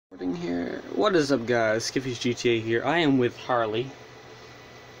recording here. What is up, guys? Skiffy's GTA here. I am with Harley.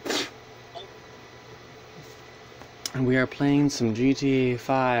 And we are playing some GTA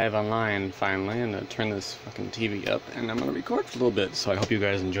 5 online, finally. I'm gonna turn this fucking TV up, and I'm gonna record for a little bit, so I hope you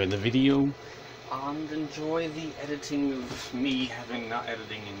guys enjoyed the video. And enjoy the editing of me having not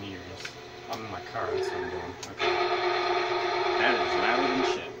editing in years. I'm in my car, that's what I'm doing. Okay. That is louder than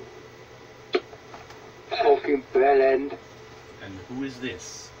shit. Fucking bell end. And who is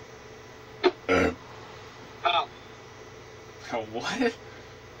this? Oh. Oh, what?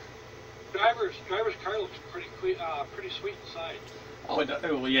 Driver's car looks pretty sweet inside. Oh,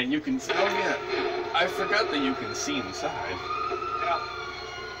 well, yeah, you can. Oh, yeah. I forgot that you can see inside. Yeah.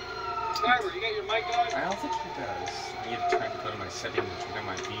 Driver, you got your mic on? I don't think he does. I need to try and go to my settings and turn on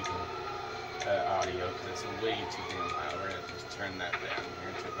my vehicle audio because it's way too damn loud. We're gonna just turn that down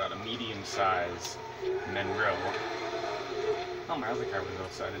here to about a medium size Monroe. Oh, my other car was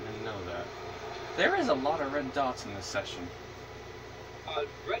outside. I didn't know that. There is a lot of red dots in this session.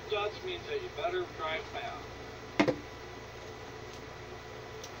 Red dots means that you better drive fast.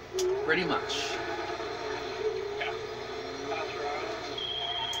 Pretty much. Yeah. That's right.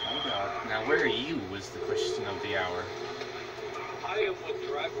 Oh god. Now where are you was the question of the hour. I am with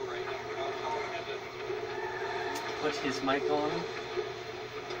driver right now. Put his mic on.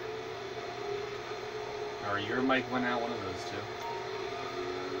 Or your mic went out, one of those two.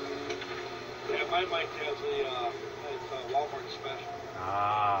 Yeah, my mic has a Walmart special.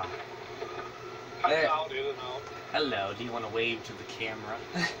 Ah. Cuts out, in and out. Hello, do you want to wave to the camera?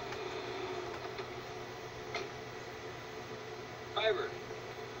 Driver.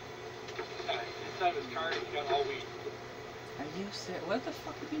 Inside his car, he's got all weed. Are you serious? Where the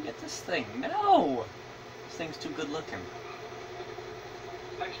fuck did you get this thing? No! This thing's too good looking.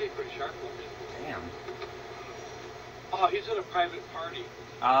 It's actually pretty sharp looking. Damn. Oh, he's at a private party.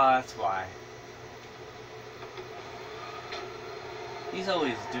 Ah, that's why. He's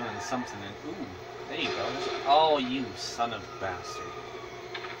always doing something and ooh, there you go. Oh, you son of a bastard.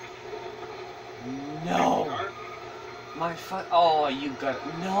 No! My oh, you got it.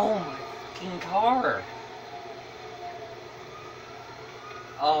 No, my fucking car!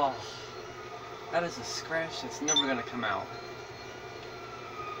 Oh. That is a scratch that's never gonna come out.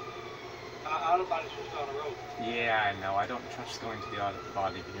 Auto body's just down the road. Yeah, I know. I don't trust going to the auto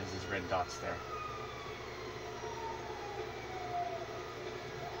body because there's red dots there.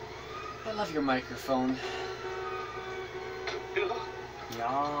 I love your microphone.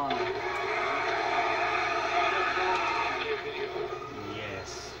 Yeah.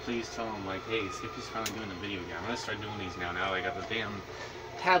 Yes. Please tell him, like, hey, Skippy's finally doing a video again. I'm gonna start doing these now. Now that I got the damn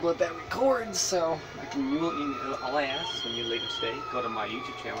tablet that records, so I can. All I ask is when you're later today, go to my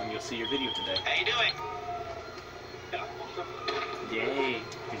YouTube channel and you'll see your video today. How you doing? Yay!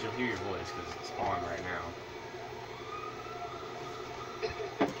 Because you'll hear your voice because it's on right now.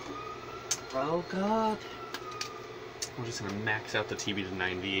 Oh god! I'm just gonna max out the TV to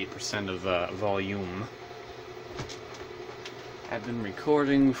 98% of volume. I've been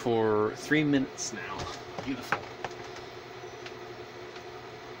recording for 3 minutes now. Beautiful.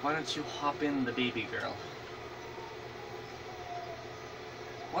 Why don't you hop in the baby girl?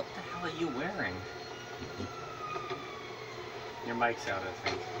 What the hell are you wearing? Your mic's out, I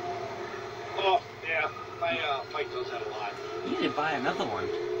think. Oh, yeah. My mic does that a lot. You need to buy another one.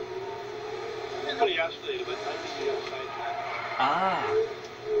 Everybody yesterday, but I just see outside that. Ah.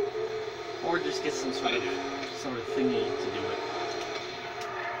 Or just get some sort of thingy to do it.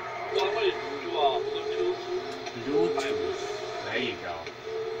 Well, I'm going to do Bluetooth. Bluetooth. There you go.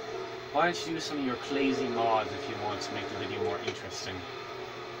 Why don't you use some of your crazy mods if you want to make the video more interesting?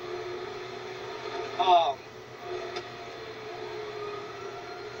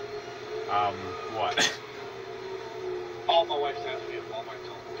 What? Oh, my wife's asking me if Walmart's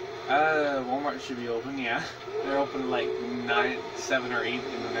open. Walmart should be open, yeah. They're open like 7 or 8,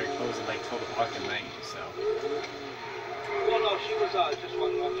 and then they're closed at like 12 o'clock at night, so. Well, no, she was just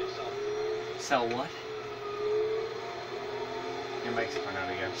wondering what they sell. Sell what? Your mic's going out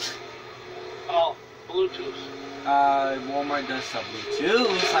again. Oh, Bluetooth. Walmart does sell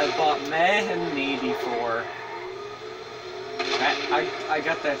Bluetooth. I bought many before. I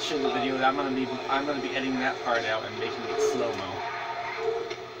got that shit in the video. I'm gonna be editing that part out and making it slow-mo.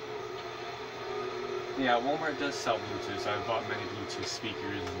 Yeah, Walmart does sell Bluetooth. So I bought many Bluetooth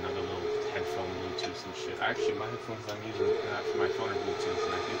speakers and other little headphone Bluetooths and shit. Actually, my headphones I'm using for my phone are Bluetooth,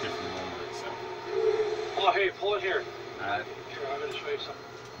 and I think they're from Walmart. So. Oh, hey, pull it here. Sure, I'm gonna show you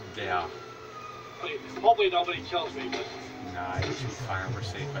something. Yeah. Hopefully nobody kills me, but. Nah, you should be fine. We're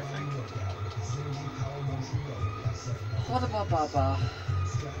safe, I think. What about Baba?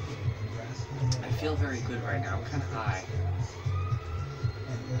 feel very good right now. I'm kind of high.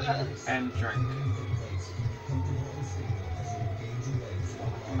 And drink.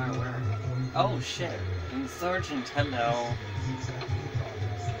 What am I wearing? Oh shit. Insurgent, hello.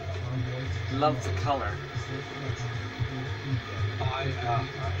 Love the color.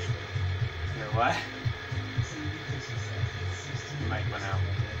 Your what? Your mic went out.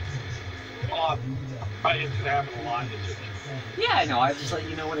 It's gonna happen a lot. Yeah, I know. I just let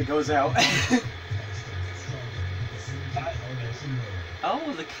you know when it goes out.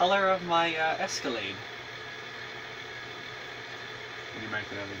 Oh, the color of my Escalade. You might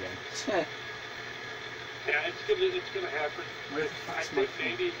get out again. Yeah, it's gonna happen. I think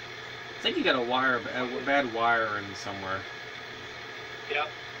maybe. I think you got a bad wire in somewhere. Yep.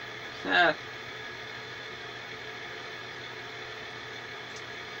 Yeah.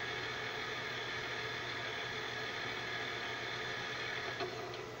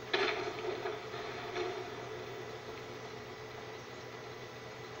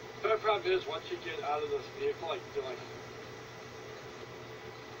 The problem is, once you get out of this vehicle, like you're like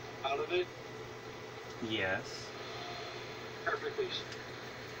out of it. Yes. Perfectly.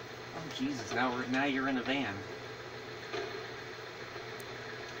 Oh Jesus! Now you're in a van.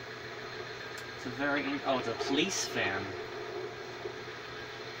 It's a very it's a police van.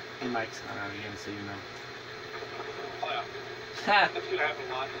 Your mic's gone out again, so you know. Oh yeah. Ha! That's gonna happen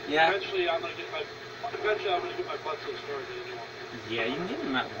a lot. Yeah. Eventually, I'm gonna get my butt to the storage anymore. Yeah, you can get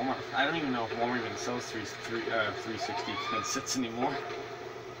them at Walmart. I don't even know if Walmart even sells 360 sets anymore.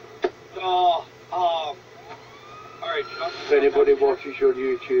 Oh, alright, Chuck. If anybody watches your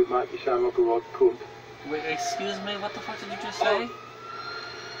YouTube, mate, you sound like a right cunt. Wait, excuse me, what the fuck did you just say?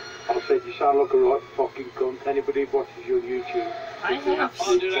 I said you sound like a right fucking cunt. Anybody watches your YouTube, I have...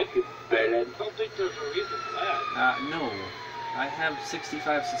 Oh, dude, I fucking bellend. don't think there's a reason for that. No. I have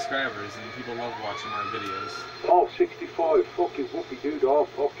 65 subscribers and people love watching our videos. Oh, 65, fucking whoopie dude, oh,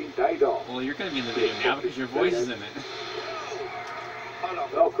 fucking daydo. Well, you're gonna be in the video now because your voice is in it.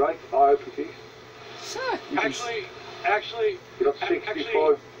 Oh, great, I hope it is. Sure. Actually, You got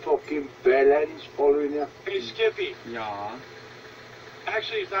 65 fucking bellends following you. hey Skippy, Yeah.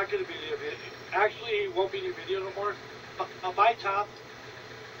 actually it's not gonna be in your video. Actually, he won't be in your video no more. Bye, Tom.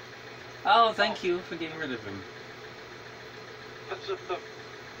 Oh, thank you for getting rid of him. That's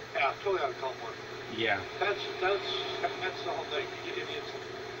yeah, totally uncalled for. Yeah. That's the whole thing. You idiots.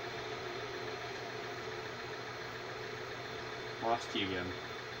 Lost you again.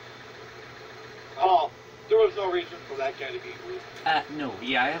 Oh, there was no reason for that guy to be rude. No,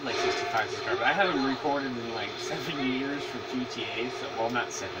 yeah, I have like 65 subscribers. I haven't recorded in like 7 years for GTA, so, well,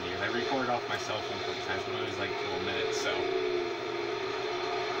 not 7 years. I recorded off my cell phone a couple times, but it was like 12 minutes, so.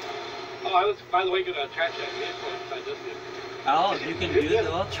 Oh, I was, by the way, gonna attach that vehicle inside this vehicle. Oh, if you can do it,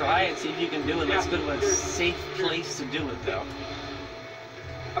 well, try it, see if you can do it. Let's go to a safe place to do it, though.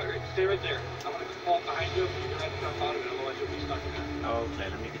 Alright, stay right there. I'm gonna pull up behind you, you're gonna have to jump out of it, otherwise you'll be stuck in there. Okay,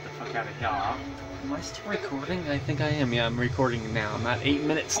 let me get the fuck out of here. Am I still recording? I think I am. Yeah, I'm recording now. I'm at 8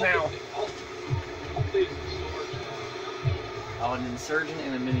 minutes now. Hopefully it's in storage. Oh, an insurgent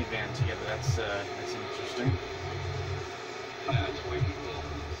and a minivan together. That's interesting. Yeah, it's way too cool.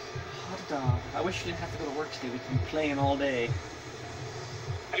 Hot dog. I wish we didn't have to go to work today. We can be playing all day.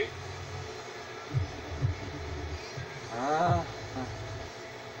 Hey,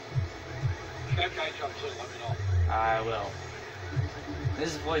 if that guy jumps in, let me know. I will.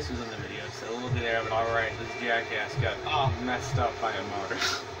 His voice was in the video, so we'll be there, but alright, this jackass got messed up by a motor.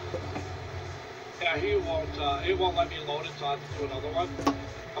 Yeah, it won't let me load it, so I'll have to do another one.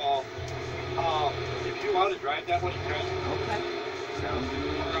 If you want to drive that one, you can. Okay. Sounds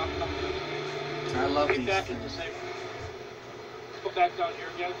good. I love Get these back in the things. same. Go back down here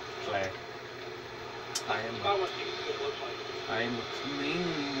again. Play. Not what you looks like. I am coming,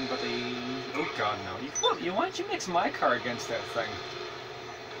 buddy. Oh god, no. Why don't you mix my car against that thing?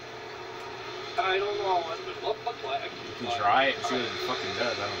 I don't know what it looks like. You can try it and see what it fucking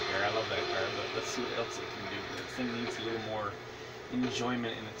does. I don't care. I love that car, but let's see what else it can do. That thing needs a little more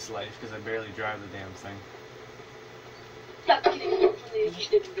enjoyment in its life because I barely drive the damn thing. Let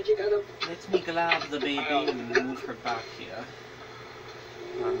me grab the baby and move her back here.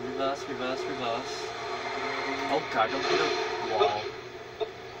 Reverse, reverse, reverse. Oh god, don't hit a wall.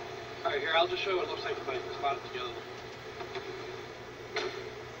 Alright, here, I'll just show you what it looks like if I spot it together.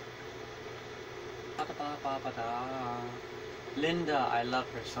 Linda, I love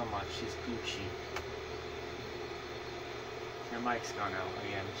her so much. She's Gucci. Your mic's gone out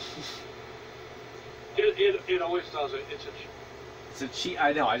again. It always does it. It's a It's a cheat.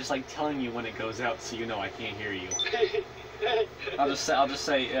 I know. I just like telling you when it goes out so you know I can't hear you. I'll just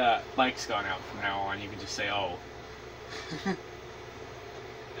say Mike's gone out from now on. You can just say, oh.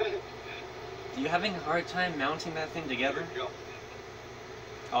 You having a hard time mounting that thing together? Here we go.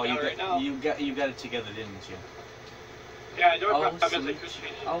 Oh, you got it together, didn't you? Yeah, I know. Oh, I guess I sweet, could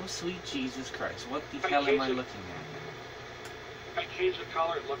change it. oh, sweet Jesus Christ! What the I hell am changed I it. looking at? I changed the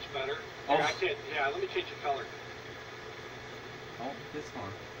color. It looks better. Oh. Yeah, I can't. Yeah, let me change the color. Oh, it's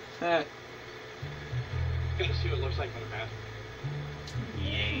on. Gotta see what it looks like when I'm at.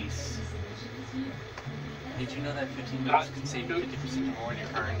 Yes. Did you know that 15 minutes could save you 50% more in your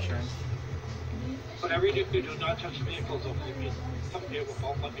car insurance? Whatever you do not touch the vehicles over the mean. It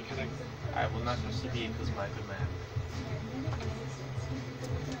won't let me connect. I will not touch the vehicles, my good man.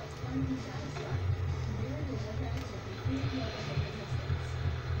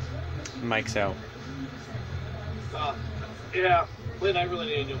 Mike's out. Yeah, Lynn, I really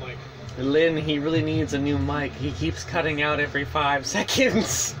need a new mic. Lynn, he really needs a new mic. He keeps cutting out every 5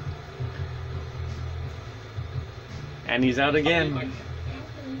 seconds. And he's out again.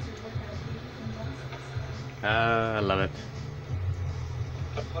 I love it.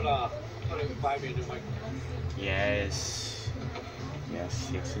 Buy me a new mic. Yes. Yes,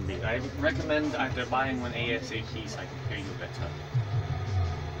 yes indeed. I recommend either buying one ASAP so I can hear you better.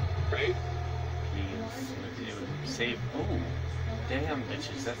 Right? Please. It would save. Oh, damn,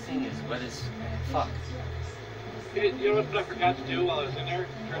 bitches. That thing is wet as fuck. You know what I forgot to do while I was in there?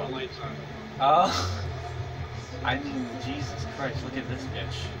 Turn the lights on. Oh. I mean, Jesus Christ, look at this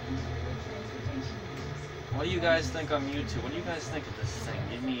bitch. What do you guys think on YouTube? What do you guys think of this thing?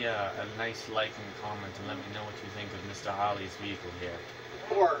 Give me a nice like and comment and let me know what you think of Mr. Holly's vehicle here.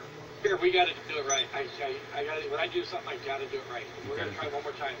 Or, here, we gotta do it right. I gotta, when I do something, I gotta do it right. We're gonna try one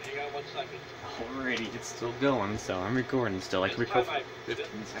more time. Hang on 1 second. Alrighty, it's still going, so I'm recording still. I can record for 15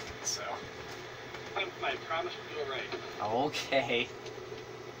 seconds, so. I promise to do it right. Okay.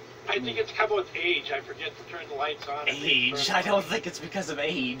 I think it's come with age. I forget to turn the lights on. Age? I don't think it's because of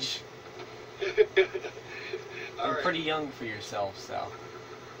age. You're pretty young for yourself, so.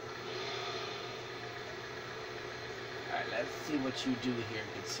 Alright, let's see what you do here,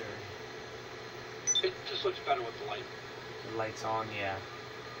 good sir. It just looks better with the light. The light's on, yeah.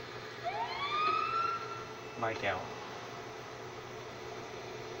 Mic out.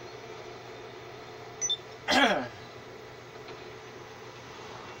 Are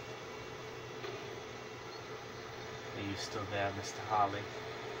you still there, Mr. Holly?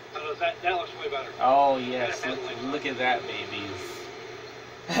 Oh, that looks way better. Oh yes, look at that,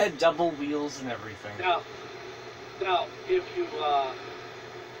 babies. Double wheels and everything. Now, if you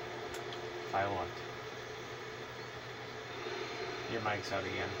I what? Your mic's out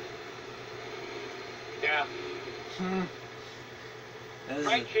again. Yeah.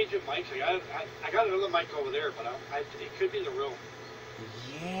 Try and change your mics. I got another mic over there, but it could be in the room.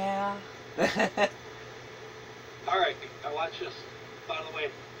 Yeah. All right, now watch this. By the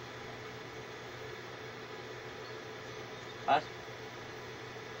way. What?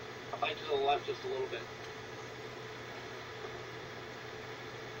 I might to the left just a little bit.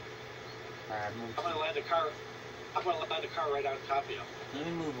 Alright, I'm gonna land the car. I'm gonna land the car right on top of you. Let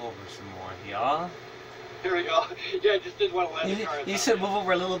me move over some more here. Here we go. Yeah, I just didn't want to land the car. You said move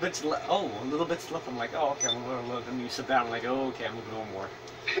over a little bit to left. Oh, a little bit to left. I'm like, oh, okay, I'll move over a little bit. And you sit down. I'm like, oh, okay, I'm moving over more.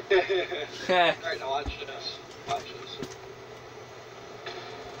 Alright, now watch this. Watch this.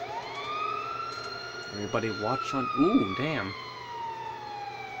 Everybody watch on. Ooh, damn.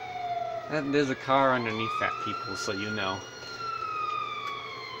 There's a car underneath that, people, so you know.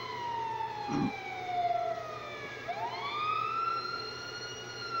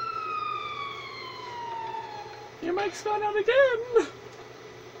 Your mic's gone out again!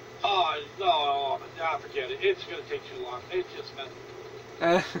 Oh, no, forget it. It's gonna take too long. It's just meant.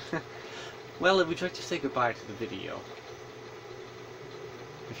 Well, would you like to say goodbye to the video?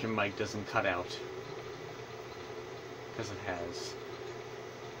 If your mic doesn't cut out. Because it has.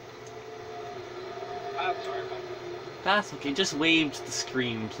 I'm sorry about that. That's okay, just wave to the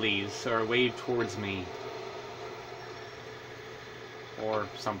screen, please. Or wave towards me. Or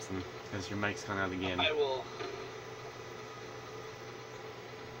something, because your mic's gone out again. I will.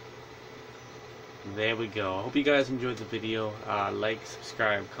 There we go. I hope you guys enjoyed the video. Like,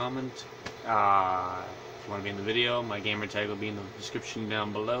 subscribe, comment. If you want to be in the video, my gamer tag will be in the description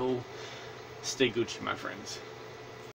down below. Stay Gucci, my friends.